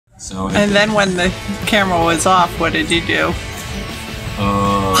And then when the camera was off, what did you do?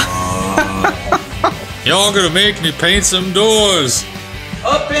 Y'all gonna make me paint some doors.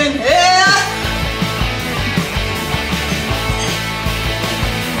 Up in here!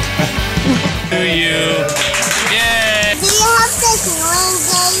 To you. Yeah! Do you have the Pokemon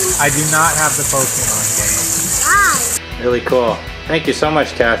game? I do not have the Pokemon Why? game. Really cool. Thank you so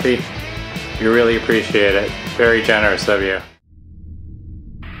much, Kathy. We really appreciate it. Very generous of you.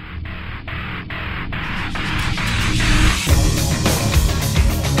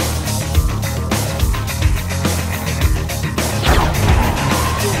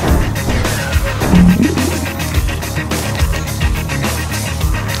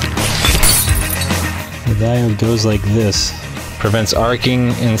 The diode goes like this. Prevents arcing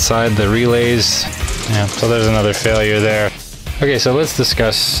inside the relays. Yeah, so there's another failure there. Okay, so let's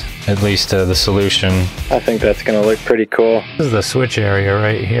discuss at least the solution. I think that's gonna look pretty cool. This is the switch area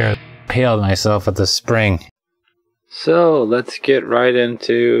right here. Paled myself at the spring. So let's get right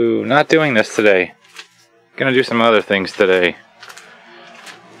into not doing this today. Gonna do some other things today.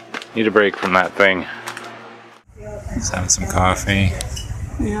 Need a break from that thing. Let's have some coffee.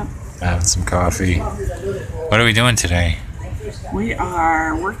 Yeah. Having some coffee. What are we doing today? We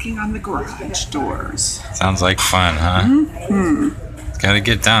are working on the garage doors. Sounds like fun, huh? Mm-hmm. It's gotta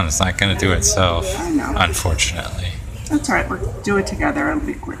get done. It's not gonna do itself. I know. Unfortunately. That's all right. We'll do it together. It'll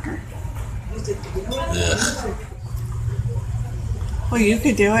be quicker. Ugh. Well, you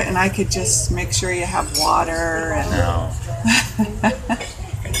could do it, and I could just make sure you have water. And No.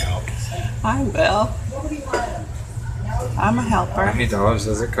 Can help. I will. I'm a How helper. many dollars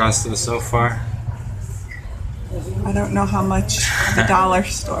does it cost us so far? I don't know how much the dollar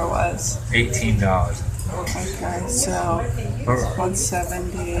store was. $18. Okay, so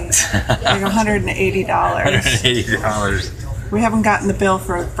 170, like $180. $180. We haven't gotten the bill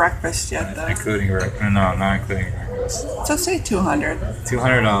for breakfast yet, though. Including breakfast. No, not including breakfast. So say 200.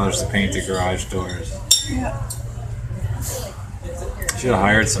 $200 to paint the garage doors. Yeah. Should have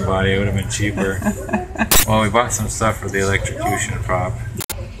hired somebody. It would have been cheaper. Well, we bought some stuff for the electrocution prop.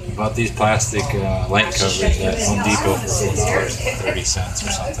 We bought these plastic light covers at Home Depot for $4.30 or something.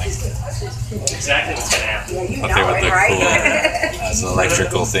 Exactly what's gonna happen. Thought they would look cool as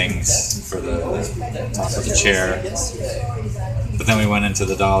electrical things for the top of the chair. But then we went into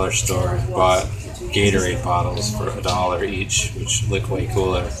the dollar store and bought Gatorade bottles for $1 each, which look way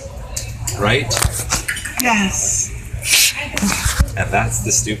cooler. Right? Yes. And that's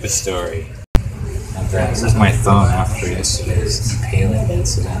the stupid story. And this is my thumb after yesterday's impaling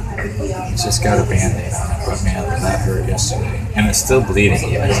incident. It's just got a band-aid on it, but man, that hurt yesterday. And it's still bleeding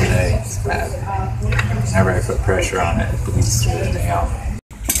even today. It's bad. Whenever I put pressure on it, it bleeds through the nail.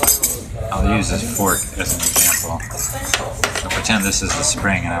 I'll use this fork as an example. So pretend this is the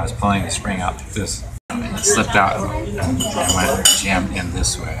spring, and I was pulling the spring out like this. And it slipped out and went jammed in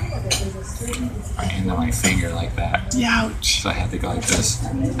this way. Right into my finger like that. Ouch. So I had to go like this.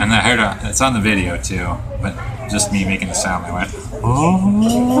 And I heard it's on the video too, but just me making the sound. I went,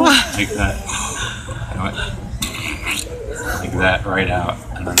 oh, like that. I went like that right out,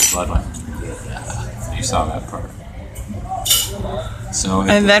 and then the blood went. You saw that part. So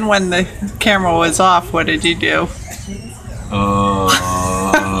And then when the camera was off, what did you do?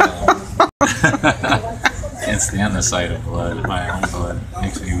 Can't stand the sight of blood, my own blood.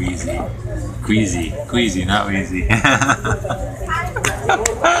 Makes me wheezy. Queasy, not wheezy.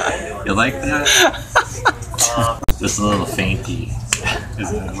 You like that? Just a little fainty.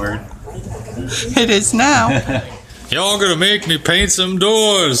 Is that a word? It is now. Y'all gonna make me paint some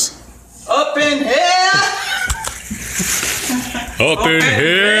doors. Up in here! Up in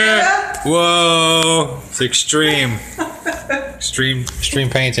here! Whoa! It's extreme. Extreme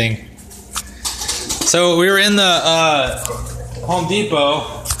painting. So we were in the Home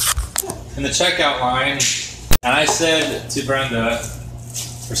Depot in the checkout line, and I said to Brenda,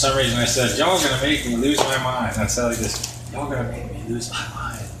 for some reason I said, y'all gonna make me lose my mind. I said like this, y'all gonna make me lose my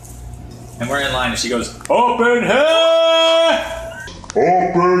mind. And we're in line and she goes, open here!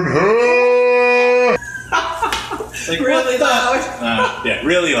 Open here! Like, Really loud. Yeah,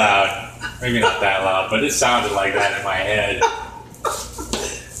 really loud. Maybe not that loud, but it sounded like that in my head.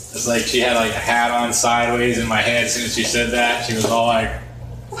 It's like she had like a hat on sideways in my head as soon as she said that. She was all like,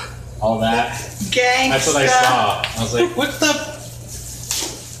 all that. Gangsta. That's what I saw. I was like, what the?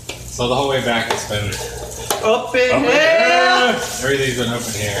 So the whole way back it's been Up in here! Everything's been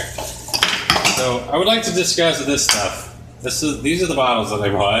open here. So I would like to discuss this stuff. These are the bottles that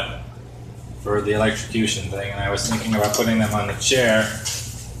I bought for the electrocution thing, and I was thinking about putting them on the chair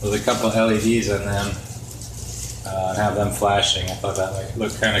with a couple LEDs in them. and have them flashing. I thought that like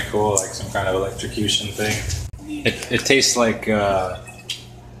looked kind of cool, like some kind of electrocution thing. It tastes like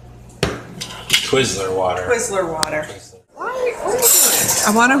Twizzler water. Twizzler water. What are you doing?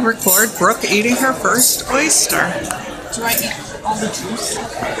 I want to record Brooke eating her first oyster. Do I eat all the juice?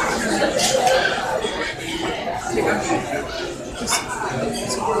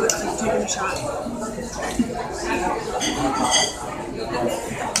 Take a shot.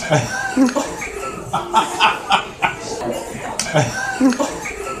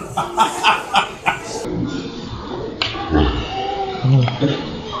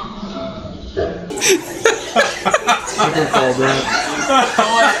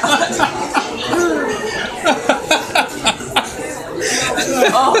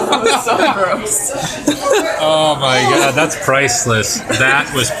 Oh, that was so gross. Oh my god, that's priceless.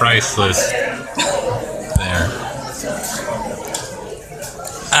 That was priceless. There.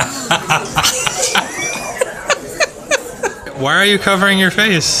 Why are you covering your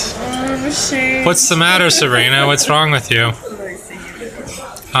face? I'm ashamed. What's the matter, Sabrina? What's wrong with you?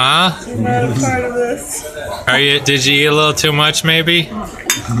 Huh? I'm not a part of this. Did you eat a little too much, maybe?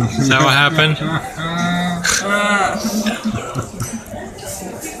 Is that what happened?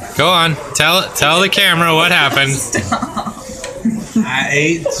 Go on, tell the camera what happened. I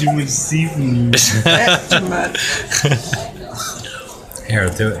ate too much seafood. Too much. Here,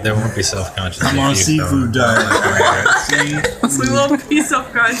 do it. There won't be self-conscious. I'm on a seafood diet. We won't be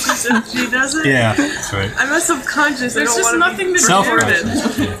self-conscious if she does it. Yeah, that's right. I'm not self-conscious. There's just nothing to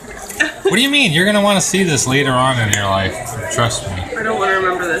Self-conscious. What do you mean? You're gonna want to see this later on in your life. Trust me. I don't want to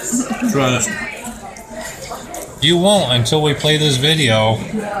remember this. Trust. You won't until we play this video.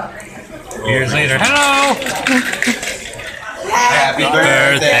 Years later. Hello! Happy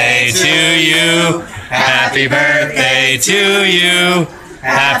birthday to you. Happy birthday to you.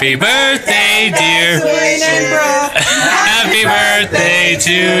 Happy birthday, dear. Happy birthday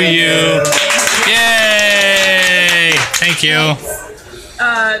to you. Yay! Thank you.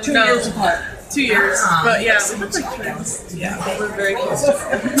 2 years apart. 2 years. But yeah, we look like twins. Yeah, we're very close to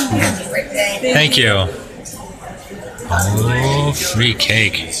Thank you. Oh, free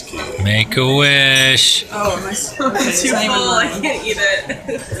cake. Make a wish. Oh, my stomach's too full. I can't eat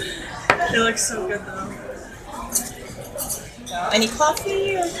it. It looks so good though. Any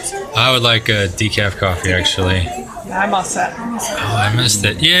coffee or dessert? I would like a decaf coffee, actually. Yeah, I'm all set. Oh, I missed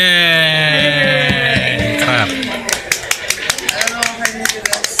it. Yay! Clap. I don't know if I can do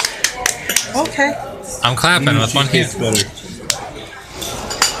this. Okay. I'm clapping with one hand. Better.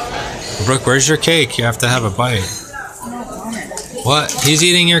 Brooke, where's your cake? You have to have a bite. What? He's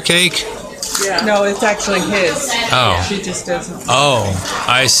eating your cake? Yeah. No, it's actually his. Oh. She just doesn't. Oh,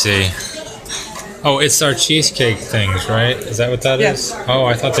 I see. Oh, it's our cheesecake things, right? Is that what that is? Yes. Oh,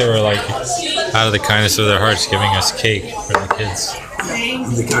 I thought they were like, out of the kindness of their hearts, giving us cake for the kids.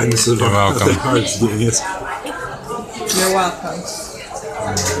 The kindness of You're welcome. their hearts giving us. You're welcome.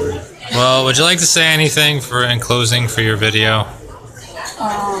 Well, would you like to say anything in closing for your video?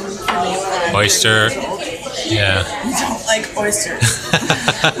 Oyster. Yeah. I don't like oysters.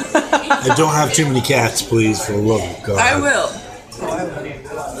 I don't have too many cats, please, for the love of God. I will.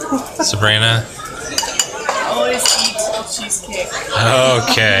 Sabrina? Always eat cheesecake.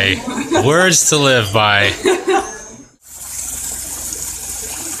 Okay. Words to live by.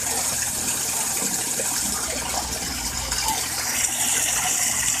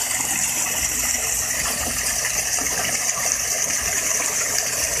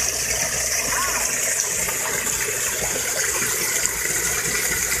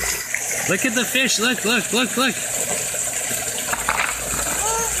 Look at the fish. Look, look, look, look.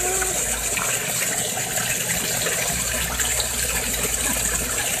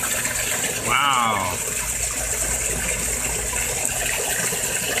 Wow.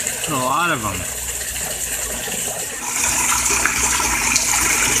 A lot of them.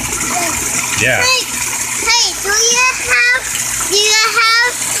 Yeah. Hey, do you have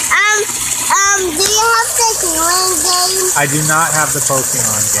Pokemon game? I do not have the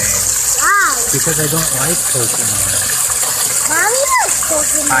Pokemon game Why? because I don't like Pokemon. Mommy likes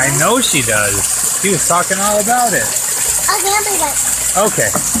Pokemon. I know she does. She was talking all about it. Okay, I'll be back. Okay.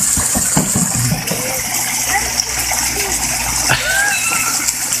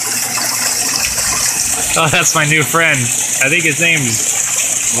 Oh, that's my new friend. I think his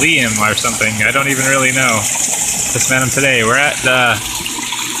name's Liam or something. I don't even really know. Just met him today. We're at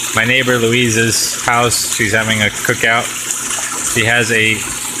my neighbor Louise's house. She's having a cookout. She has a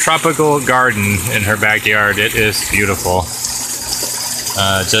tropical garden in her backyard. It is beautiful.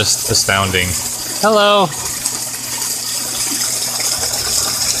 Just astounding. Hello.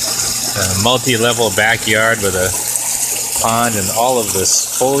 A multi-level backyard with a pond and all of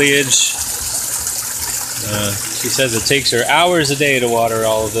this foliage. She says it takes her hours a day to water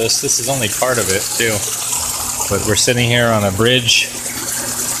all of this. This is only part of it too. But we're sitting here on a bridge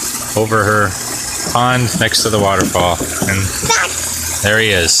over her pond next to the waterfall. And there he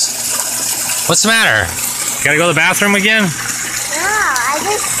is. What's the matter? Gotta go to the bathroom again? No, I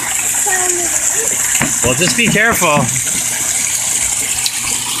just Well, just be careful.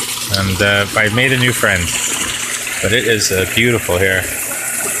 And I made a new friend. But it is beautiful here.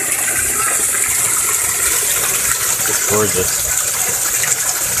 It's gorgeous.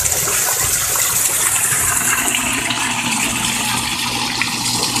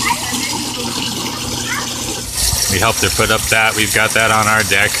 We helped her put up that. We've got that on our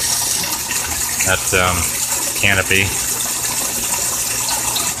deck. That canopy.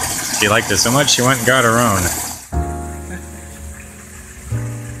 She liked it so much she went and got her own.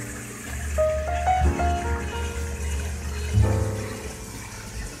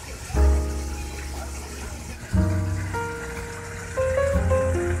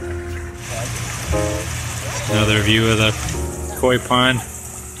 Another view of the koi pond.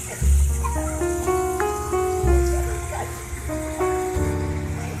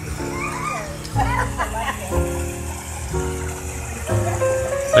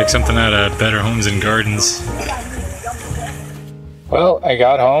 Like something out of Better Homes and Gardens. Well, I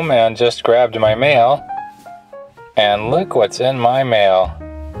got home and just grabbed my mail. And look what's in my mail.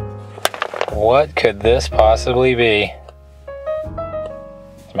 What could this possibly be?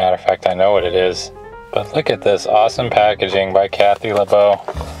 As a matter of fact, I know what it is. But look at this awesome packaging by Cathy LeBeau.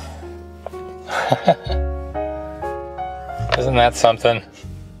 Isn't that something?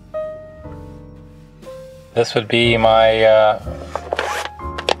 This would be my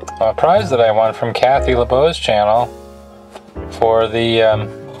prize that I won from Cathy LeBeau's channel for the,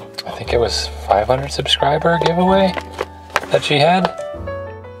 I think it was 500 subscriber giveaway that she had.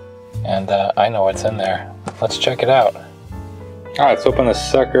 And I know what's in there. Let's check it out. Alright, let's open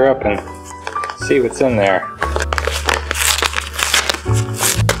this sucker up and see what's in there.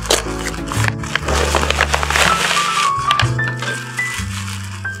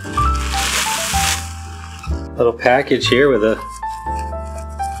 Little package here with a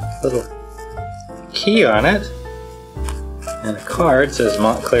little key on it and a card. It says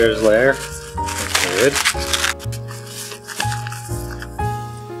Montclair's Lair. That's good.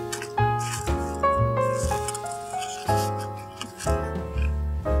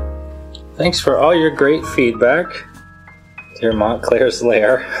 Thanks for all your great feedback, dear Montclair's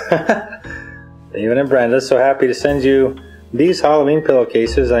Lair. David and Brenda, so happy to send you these Halloween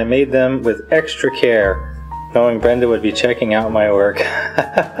pillowcases. I made them with extra care, knowing Brenda would be checking out my work.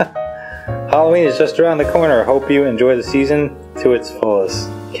 Halloween is just around the corner. Hope you enjoy the season to its fullest.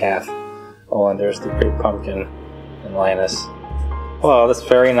 Kath. Oh, and there's the great pumpkin and Linus. Well, that's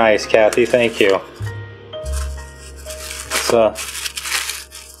very nice, Kathy. Thank you. Let's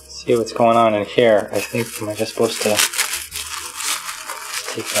see what's going on in here. I think, am I just supposed to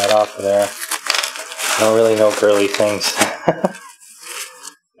take that off of there? I don't really know girly things.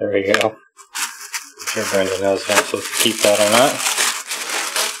 There we go. I'm sure Brenda knows if I'm supposed to keep that or not.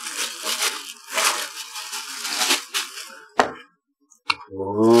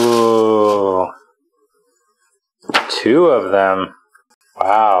 Ooh. 2 of them.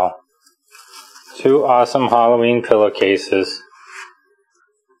 Wow. 2 awesome Halloween pillowcases.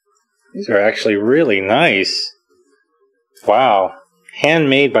 These are actually really nice. Wow.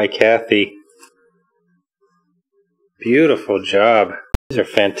 Handmade by Cathy. Beautiful job. These are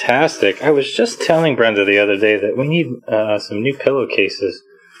fantastic. I was just telling Brenda the other day that we need some new pillowcases.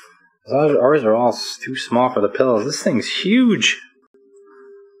 Ours are all too small for the pillows. This thing's huge.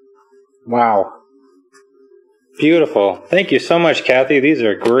 Wow. Beautiful. Thank you so much, Cathy. These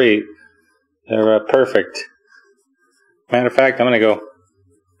are great. They're perfect. Matter of fact, I'm going to go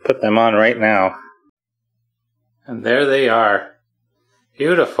put them on right now. And there they are.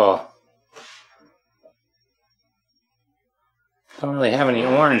 Beautiful. Don't really have any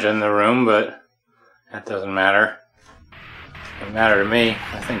orange in the room, but that doesn't matter. Doesn't matter to me.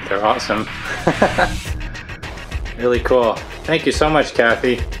 I think they're awesome. Really cool. Thank you so much,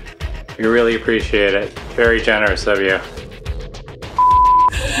 Cathy. We really appreciate it. Very generous of you.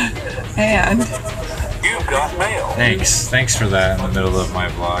 And You've got mail. Thanks. Thanks for that in the middle of my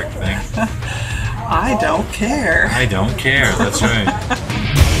vlog thing. I don't care. I don't care. That's right.